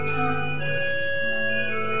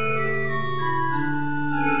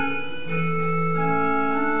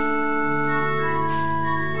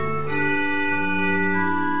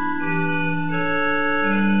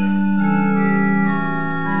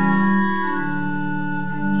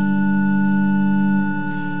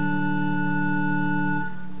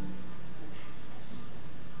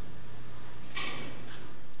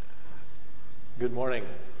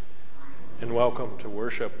welcome to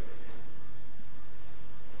worship.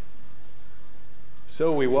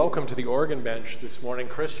 So we welcome to the organ bench this morning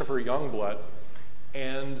Christopher Youngblood,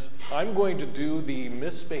 and I'm going to do the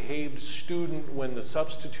misbehaved student when the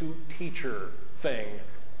substitute teacher thing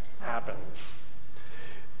happens.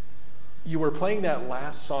 You were playing that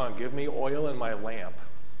last song, Give Me Oil in My Lamp,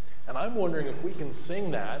 and I'm wondering if we can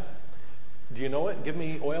sing that. Do you know it? Give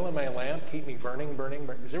me oil in my lamp, keep me burning, burning,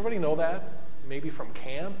 burning. Does everybody know that? Maybe from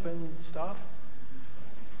camp and stuff?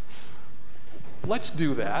 Let's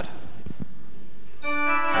do that.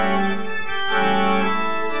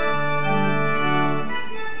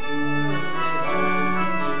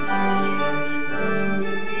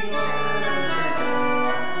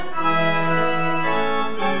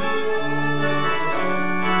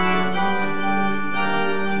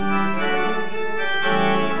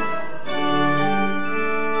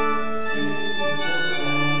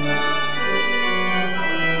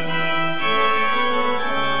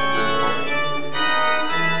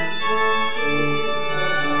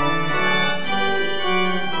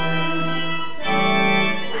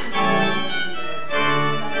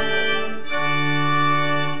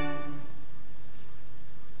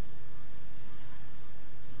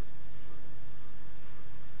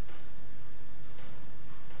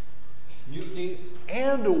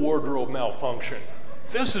 And a wardrobe malfunction.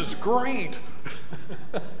 This is great.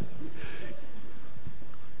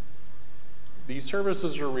 These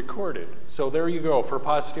services are recorded, so there you go for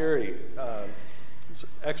posterity.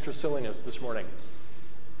 Extra silliness this morning.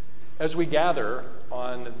 As we gather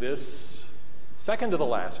on this second to the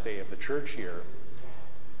last day of the church year,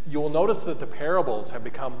 you'll notice that the parables have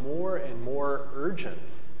become more and more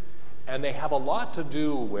urgent, and they have a lot to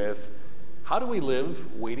do with how do we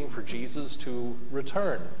live waiting for Jesus to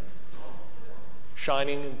return?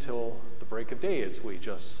 Shining until the break of day, as we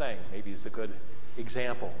just sang, maybe is a good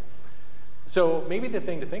example. So maybe the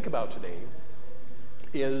thing to think about today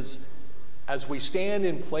is as we stand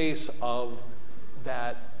in place of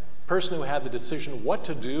that person who had the decision what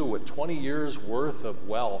to do with 20 years worth of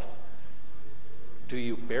wealth, do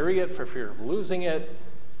you bury it for fear of losing it,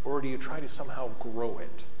 or do you try to somehow grow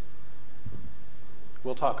it?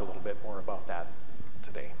 We'll talk a little bit more about that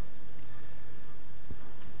today.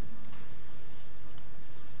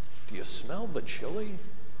 Do you smell the chili?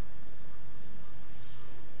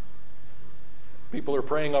 People are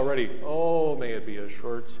praying already. Oh, may it be a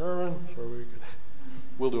short sermon so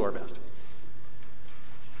we'll do our best.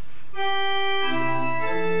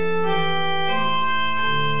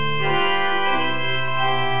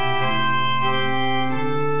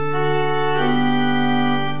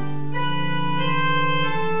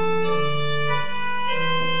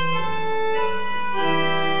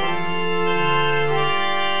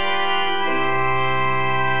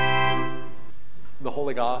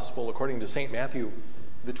 Gospel according to St. Matthew,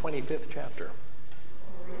 the 25th chapter.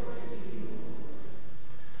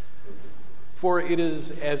 For it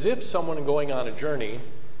is as if someone going on a journey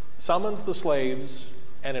summons the slaves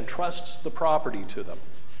and entrusts the property to them.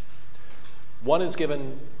 One is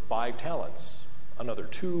given 5 talents, another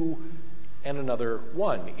 2, and another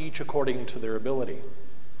 1, each according to their ability.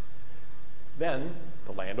 Then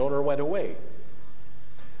the landowner went away.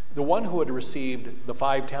 The one who had received the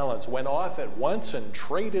 5 talents went off at once and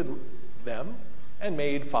traded them and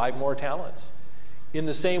made 5 more talents. In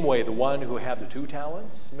the same way, the one who had the 2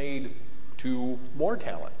 talents made 2 more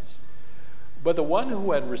talents. But the one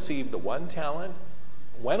who had received the 1 talent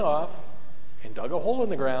went off and dug a hole in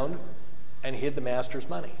the ground and hid the master's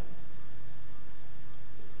money.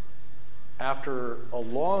 After a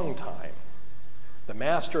long time, the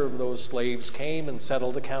master of those slaves came and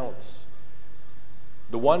settled accounts.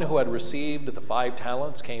 The one who had received the 5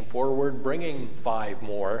 talents came forward, bringing 5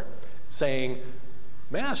 more, saying,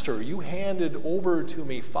 Master, you handed over to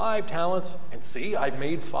me 5 talents, and see, I've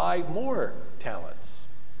made 5 more talents.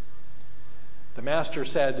 The master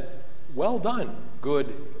said, Well done,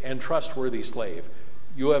 good and trustworthy slave.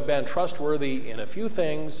 You have been trustworthy in a few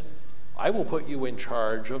things. I will put you in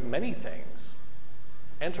charge of many things.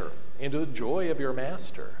 Enter into the joy of your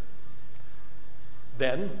master.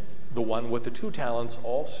 Then the one with the 2 talents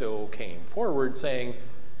also came forward, saying,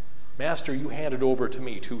 Master, you handed over to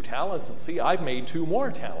me 2 talents, and see, I've made 2 more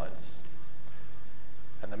talents.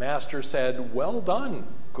 And the master said, Well done,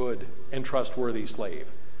 good and trustworthy slave.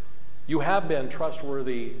 You have been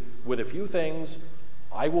trustworthy with a few things.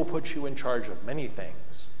 I will put you in charge of many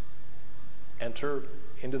things. Enter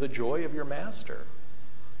into the joy of your master.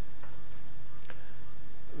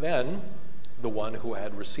 Then the one who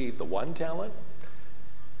had received the 1 talent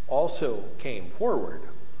also came forward,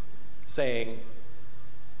 saying,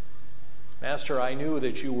 Master, I knew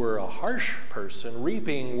that you were a harsh person,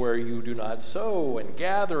 reaping where you do not sow and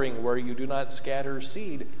gathering where you do not scatter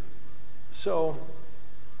seed. So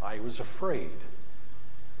I was afraid,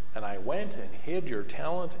 and I went and hid your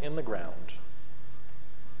talent in the ground.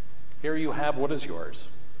 Here you have what is yours."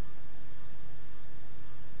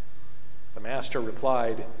 The master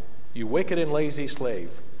replied, "You wicked and lazy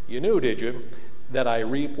slave, you knew, did you, that I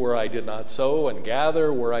reap where I did not sow and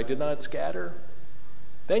gather where I did not scatter?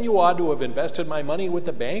 Then you ought to have invested my money with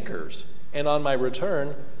the bankers, and on my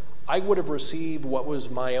return, I would have received what was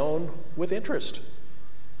my own with interest.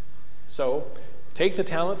 So take the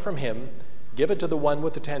talent from him, give it to the one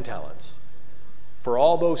with the 10 talents. For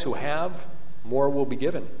all those who have, more will be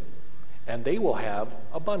given, and they will have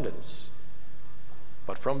abundance.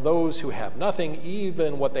 But from those who have nothing,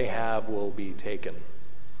 even what they have will be taken.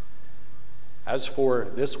 As for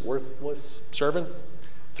this worthless servant,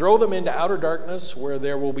 throw them into outer darkness, where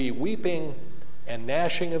there will be weeping and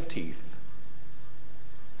gnashing of teeth."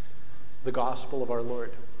 The gospel of our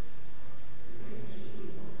Lord.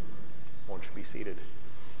 Won't you be seated?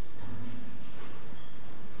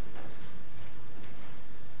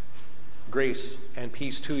 Grace and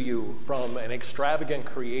peace to you from an extravagant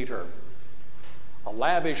Creator, a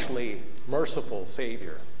lavishly merciful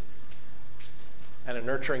Savior, and a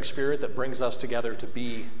nurturing Spirit that brings us together to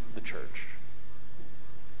be the church.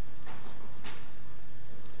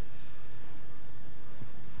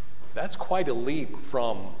 That's quite a leap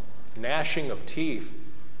from gnashing of teeth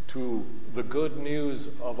to the good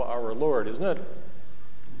news of our Lord, isn't it?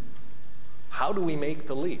 How do we make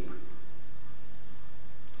the leap?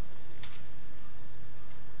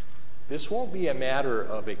 This won't be a matter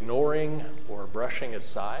of ignoring or brushing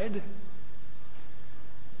aside,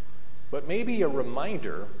 but maybe a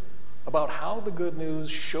reminder about how the good news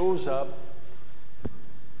shows up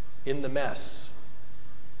in the mess,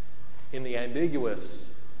 in the ambiguous,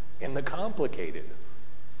 in the complicated.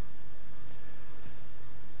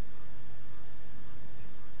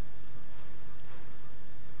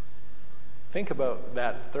 Think about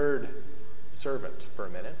that third servant for a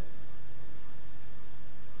minute.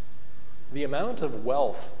 The amount of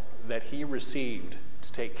wealth that he received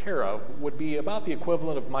to take care of would be about the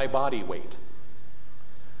equivalent of my body weight.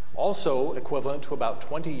 Also equivalent to about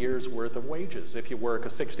 20 years worth of wages if you work a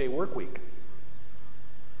 6-day work week.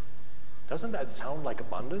 Doesn't that sound like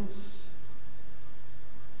abundance?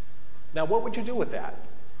 Now, what would you do with that?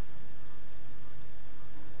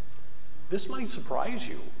 This might surprise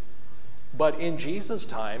you, but in Jesus'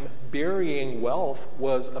 time, burying wealth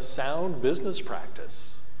was a sound business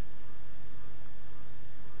practice.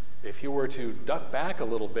 If you were to duck back a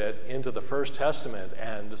little bit into the First Testament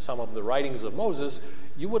and some of the writings of Moses,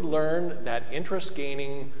 you would learn that interest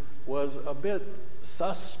gaining was a bit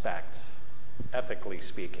suspect, ethically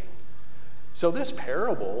speaking. So this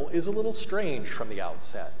parable is a little strange from the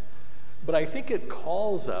outset, but I think it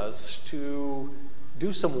calls us to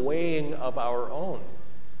do some weighing of our own.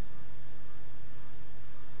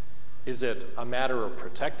 Is it a matter of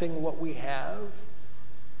protecting what we have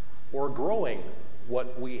or growing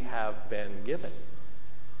what we have been given?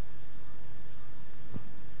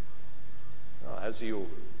 As you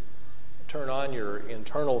turn on your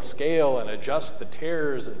internal scale and adjust the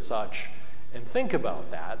tares and such and think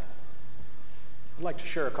about that, I'd like to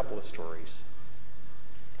share a couple of stories.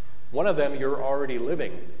 One of them you're already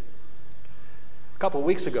living. A couple of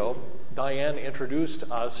weeks ago, Diane introduced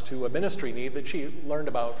us to a ministry need that she learned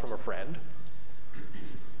about from a friend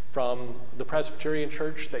from the Presbyterian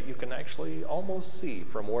church that you can actually almost see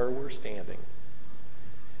from where we're standing.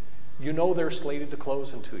 You know they're slated to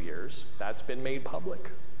close in 2 years. That's been made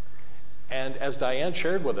public. And as Diane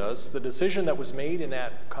shared with us, the decision that was made in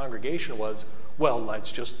that congregation was, well,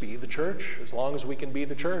 let's just be the church as long as we can be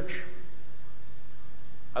the church.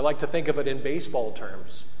 I like to think of it in baseball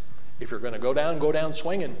terms. If you're going to go down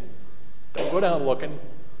swinging. Don't go down looking.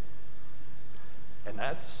 And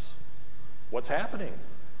that's what's happening.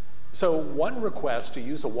 So one request to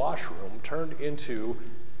use a washroom turned into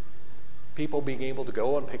people being able to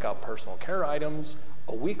go and pick up personal care items,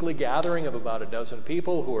 a weekly gathering of about a dozen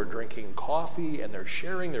people who are drinking coffee and they're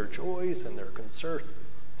sharing their joys and their concerns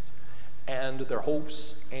and their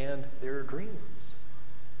hopes and their dreams.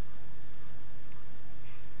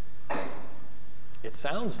 It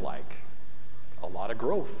sounds like a lot of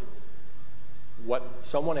growth. What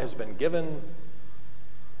someone has been given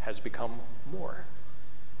has become more.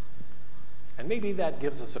 And maybe that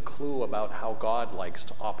gives us a clue about how God likes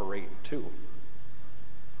to operate too.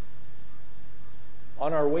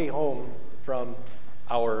 On our way home from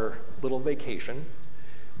our little vacation,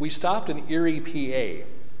 we stopped in Erie, PA.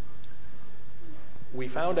 We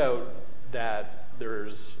found out that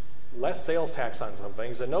there's less sales tax on some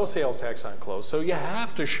things and no sales tax on clothes, so you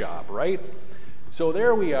have to shop, right? So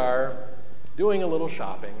there we are, doing a little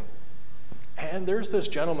shopping, and there's this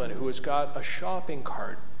gentleman who has got a shopping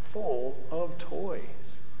cart full of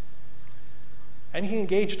toys. And he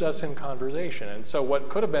engaged us in conversation. And so what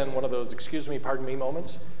could have been one of those excuse me, pardon me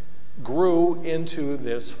moments grew into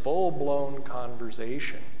this full-blown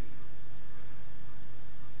conversation.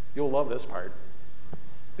 You'll love this part.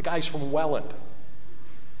 The guy's from Welland.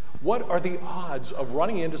 What are the odds of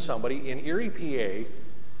running into somebody in Erie, PA,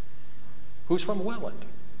 who's from Welland?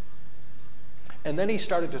 And then he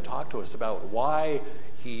started to talk to us about why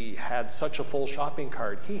he had such a full shopping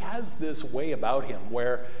cart. He has this way about him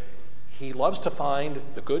where he loves to find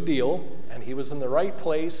the good deal, and he was in the right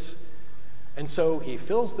place. And so he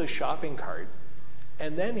fills the shopping cart,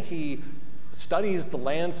 and then he studies the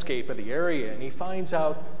landscape of the area, and he finds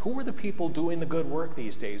out who are the people doing the good work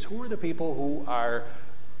these days. Who are the people who are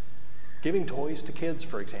giving toys to kids,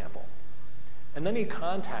 for example. And then he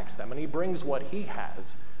contacts them, and he brings what he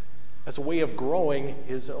has as a way of growing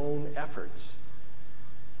his own efforts.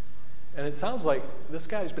 And it sounds like this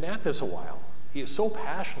guy's been at this a while. He is so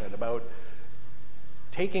passionate about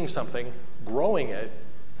taking something, growing it,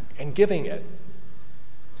 and giving it.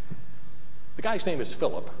 The guy's name is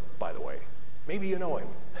Philip, by the way. Maybe you know him.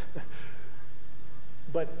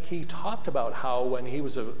 But he talked about how when he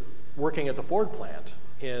was working at the Ford plant,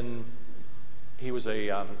 he was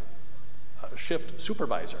a shift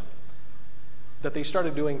supervisor, that they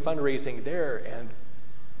started doing fundraising there, and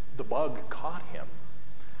the bug caught him.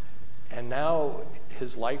 And now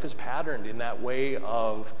his life is patterned in that way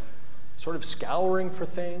of sort of scouring for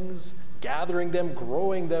things, gathering them,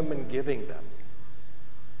 growing them, and giving them.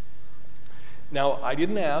 Now, I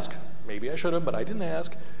didn't ask, maybe I should have, but I didn't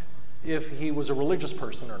ask if he was a religious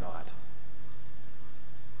person or not.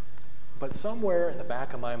 But somewhere in the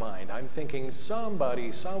back of my mind, I'm thinking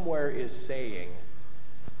somebody somewhere is saying,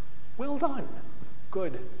 "Well done,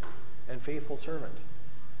 good and faithful servant."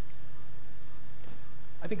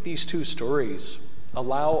 I think these two stories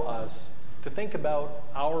allow us to think about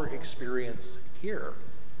our experience here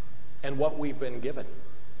and what we've been given.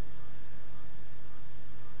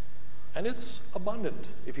 And it's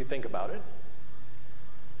abundant if you think about it.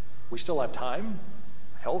 We still have time.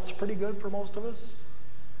 Health's pretty good for most of us.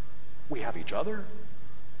 We have each other.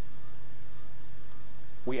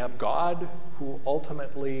 We have God who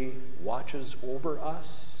ultimately watches over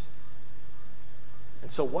us.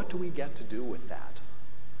 And so what do we get to do with that?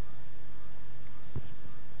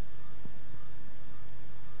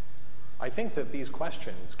 I think that these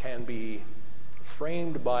questions can be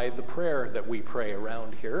framed by the prayer that we pray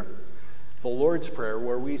around here, the Lord's Prayer,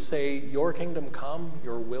 where we say, "Your kingdom come,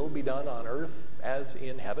 your will be done on earth as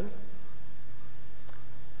in heaven."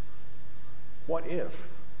 What if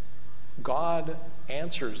God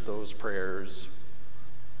answers those prayers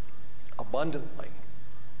abundantly,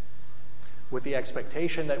 with the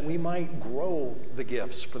expectation that we might grow the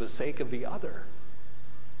gifts for the sake of the other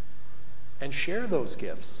and share those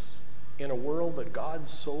gifts in a world that God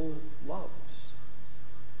so loves?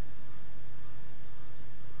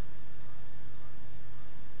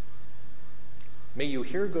 May you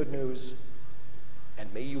hear good news,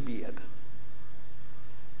 and may you be it.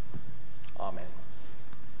 Amen.